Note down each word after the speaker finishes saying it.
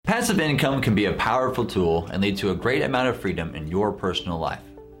Passive income can be a powerful tool and lead to a great amount of freedom in your personal life.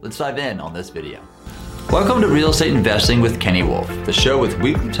 Let's dive in on this video. Welcome to Real Estate Investing with Kenny Wolf, the show with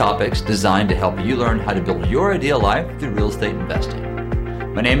weekly topics designed to help you learn how to build your ideal life through real estate investing.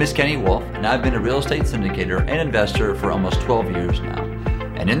 My name is Kenny Wolf, and I've been a real estate syndicator and investor for almost 12 years now.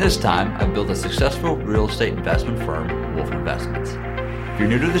 And in this time, I've built a successful real estate investment firm, Wolf Investments. If you're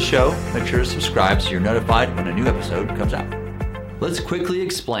new to the show, make sure to subscribe so you're notified when a new episode comes out. Let's quickly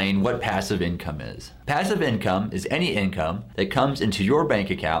explain what passive income is. Passive income is any income that comes into your bank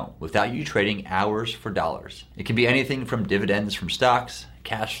account without you trading hours for dollars. It can be anything from dividends from stocks,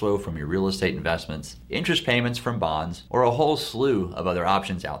 cash flow from your real estate investments, interest payments from bonds, or a whole slew of other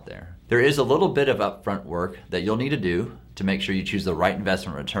options out there. There is a little bit of upfront work that you'll need to do to make sure you choose the right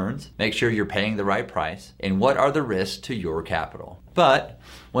investment returns, make sure you're paying the right price, and what are the risks to your capital. But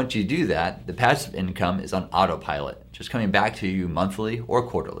once you do that, the passive income is on autopilot, just coming back to you monthly or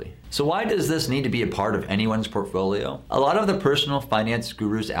quarterly. So why does this need to be a part of anyone's portfolio? A lot of the personal finance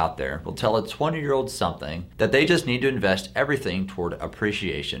gurus out there will tell a 20-year-old something that they just need to invest everything toward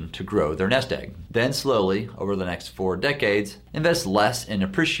appreciation to grow their nest egg. Then slowly, over the next 4 decades, invest less in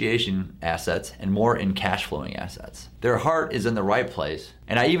appreciation assets and more in cash flowing assets. Their heart is in the right place,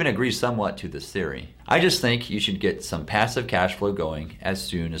 and I even agree somewhat to this theory. I just think you should get some passive cash flow going as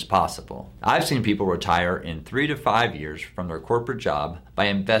soon as possible. I've seen people retire in 3 to 5 years from their corporate job by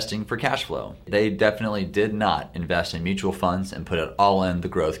investing for cash flow. They definitely did not invest in mutual funds and put it all in the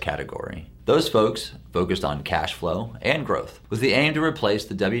growth category. Those folks focused on cash flow and growth with the aim to replace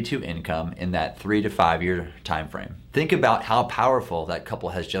the W-2 income in that 3 to 5 year time frame. Think about how powerful that couple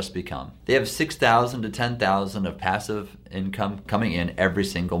has just become. They have $6,000 to $10,000 of passive income coming in every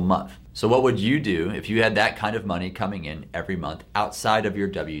single month. So what would you do if you had that kind of money coming in every month outside of your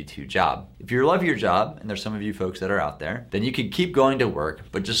W-2 job? If you love your job, and there's some of you folks that are out there, then you could keep going to work,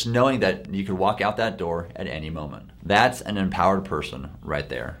 but just knowing that you could walk out that door at any moment. That's an empowered person right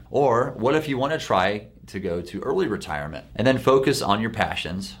there. Or what if you want to try to go to early retirement and then focus on your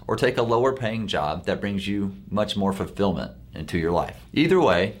passions, or take a lower paying job that brings you much more fulfillment into your life? Either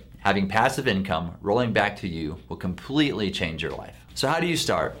way, having passive income rolling back to you will completely change your life. So how do you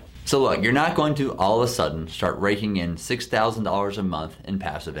start? So look, you're not going to all of a sudden start raking in $6,000 a month in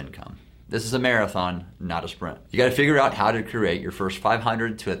passive income. This is a marathon, not a sprint. You got to figure out how to create your first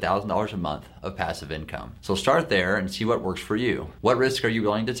 $500 to $1,000 a month of passive income. So start there and see what works for you. What risk are you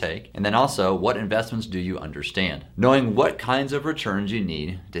willing to take? And then also, what investments do you understand? Knowing what kinds of returns you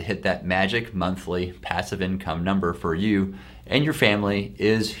need to hit that magic monthly passive income number for you and your family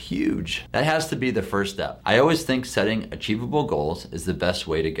is huge. That has to be the first step. I always think setting achievable goals is the best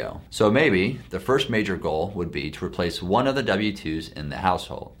way to go. So maybe the first major goal would be to replace one of the W-2s in the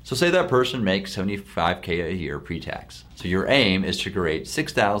household. So say that person makes $75K a year pre-tax. So your aim is to create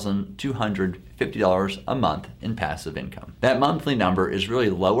 $6,250 a month in passive income. That monthly number is really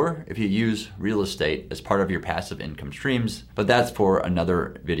lower if you use real estate as part of your passive income streams, but that's for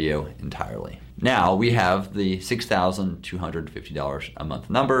another video entirely. Now we have the $6,250 a month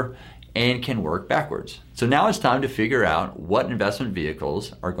number and can work backwards. So now it's time to figure out what investment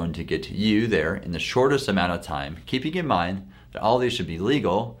vehicles are going to get you there in the shortest amount of time, keeping in mind that all these should be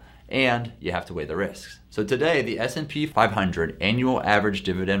legal and you have to weigh the risks. So today, the S&P 500 annual average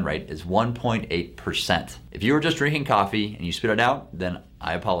dividend rate is 1.8%. If you were just drinking coffee and you spit it out, then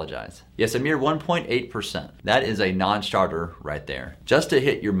I apologize. Yes, a mere 1.8%. That is a non-starter right there. Just to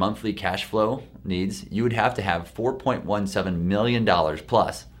hit your monthly cash flow needs, you would have to have $4.17 million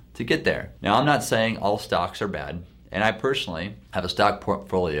plus to get there. Now, I'm not saying all stocks are bad. And I personally have a stock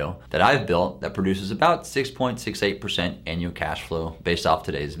portfolio that I've built that produces about 6.68% annual cash flow based off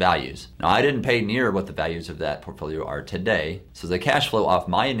today's values. Now, I didn't pay near what the values of that portfolio are today, so the cash flow off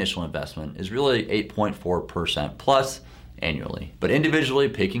my initial investment is really 8.4% plus annually. But individually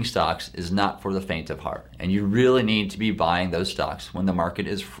picking stocks is not for the faint of heart, and you really need to be buying those stocks when the market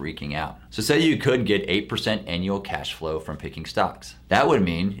is freaking out. So say you could get 8% annual cash flow from picking stocks. That would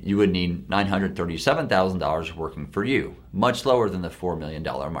mean you would need $937,000 working for you, much lower than the $4 million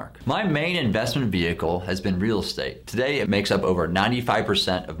mark. My main investment vehicle has been real estate. Today, it makes up over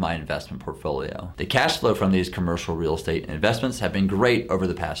 95% of my investment portfolio. The cash flow from these commercial real estate investments have been great over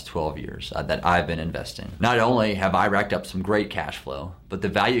the past 12 years that I've been investing. Not only have I racked up some great cash flow, but the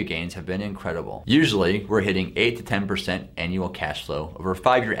value gains have been incredible. Usually, we're hitting 8 to 10% annual cash flow over a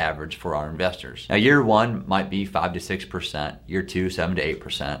 5-year average for our investors. Now, year 1 might be 5 to 6%, year 2, 7 to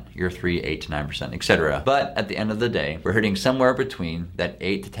 8%, year 3, 8 to 9%, etc. But at the end of the day, we're hitting somewhere between that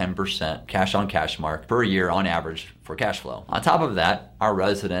 8 to 10% cash on cash mark per year on average for cash flow. On top of that, our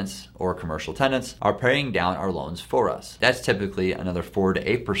residents or commercial tenants are paying down our loans for us. That's typically another 4 to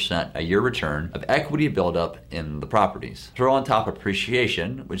 8% a year return of equity buildup in the properties. Throw on top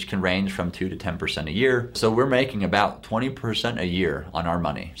appreciation, which can range from 2 to 10% a year. So we're making about 20% a year on our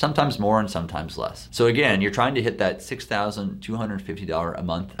money, sometimes more and sometimes less. So again, you're trying to hit that $6,250 a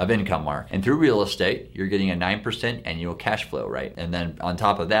month of income mark. And through real estate, you're getting a 9% annual cash flow rate. And then on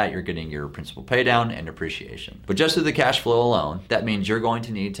top of that, you're getting your principal pay down and appreciation. But just through the cash flow alone, that means you're going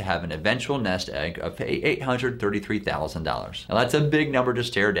to need to have an eventual nest egg of $833,000. Now that's a big number to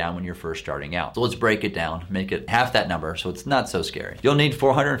stare down when you're first starting out. So let's break it down, make it half that number so it's not so scary. You'll need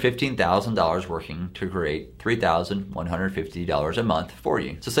 $415,000 working to create $3,150 a month for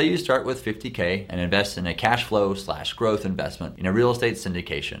you. So say you start with $50K and invest in a cash flow / growth investment in a real estate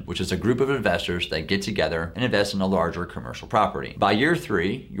syndication, which is a group of investors that get together and invest in a larger commercial property. By year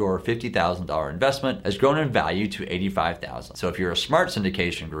 3, your $50,000 investment has grown in value to $85,000. So if you're a smart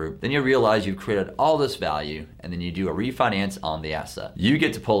syndication group, then you realize you've created all this value and then you do a refinance on the asset. You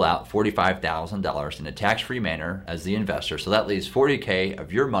get to pull out $45,000 in a tax-free manner as the investor. So that leaves $40K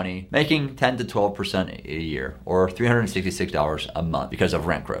of your money making 10 to 12% a year or $366 a month because of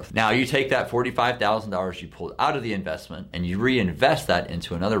rent growth. Now you take that $45,000 you pulled out of the investment and you reinvest that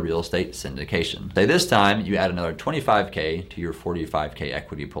into another real estate syndication. Say this time you add another $25K to your $45K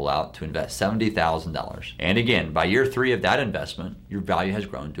equity pullout to invest $70,000. And again, by year 3 of that investment, your value has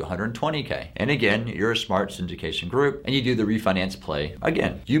grown to $120K. And again, you're a smart syndication group and you do the refinance play.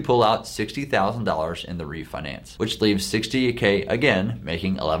 Again, you pull out $60,000 in the refinance, which leaves $60K again,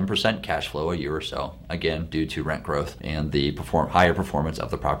 making 11% cash flow a year or so, again, due to rent growth and the higher performance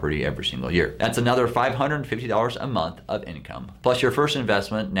of the property every single year. That's another $550 a month of income. Plus your first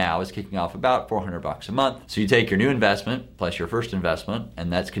investment now is kicking off about $400 a month. So you take your new investment plus your first investment,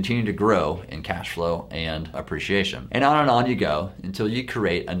 and that's continuing to grow in cash flow and appreciation. And on you go until you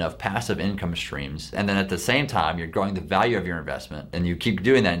create enough passive income streams. And then at the same time, you're growing the value of your investment. And you keep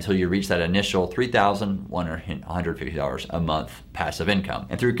doing that until you reach that initial $3,150 a month passive income.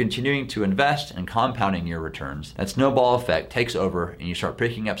 And through continuing to invest and compounding your returns, that snowball effect takes over and you start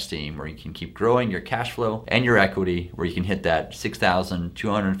picking up steam where you can keep growing your cash flow and your equity where you can hit that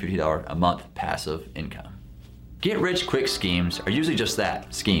 $6,250 a month passive income. Get rich quick schemes are usually just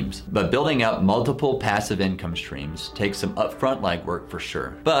that, schemes. But building out multiple passive income streams takes some upfront legwork for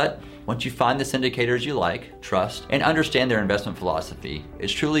sure. But once you find the syndicators you like, trust, and understand their investment philosophy,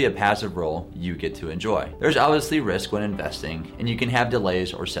 it's truly a passive role you get to enjoy. There's obviously risk when investing, and you can have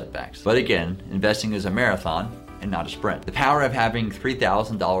delays or setbacks. But again, investing is a marathon and not a sprint. The power of having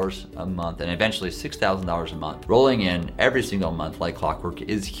 $3,000 a month and eventually $6,000 a month rolling in every single month like clockwork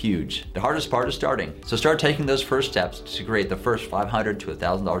is huge. The hardest part is starting. So start taking those first steps to create the first $500 to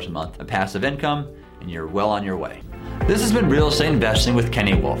 $1,000 a month of passive income, and you're well on your way. This has been Real Estate Investing with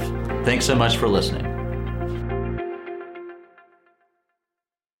Kenny Wolf. Thanks so much for listening.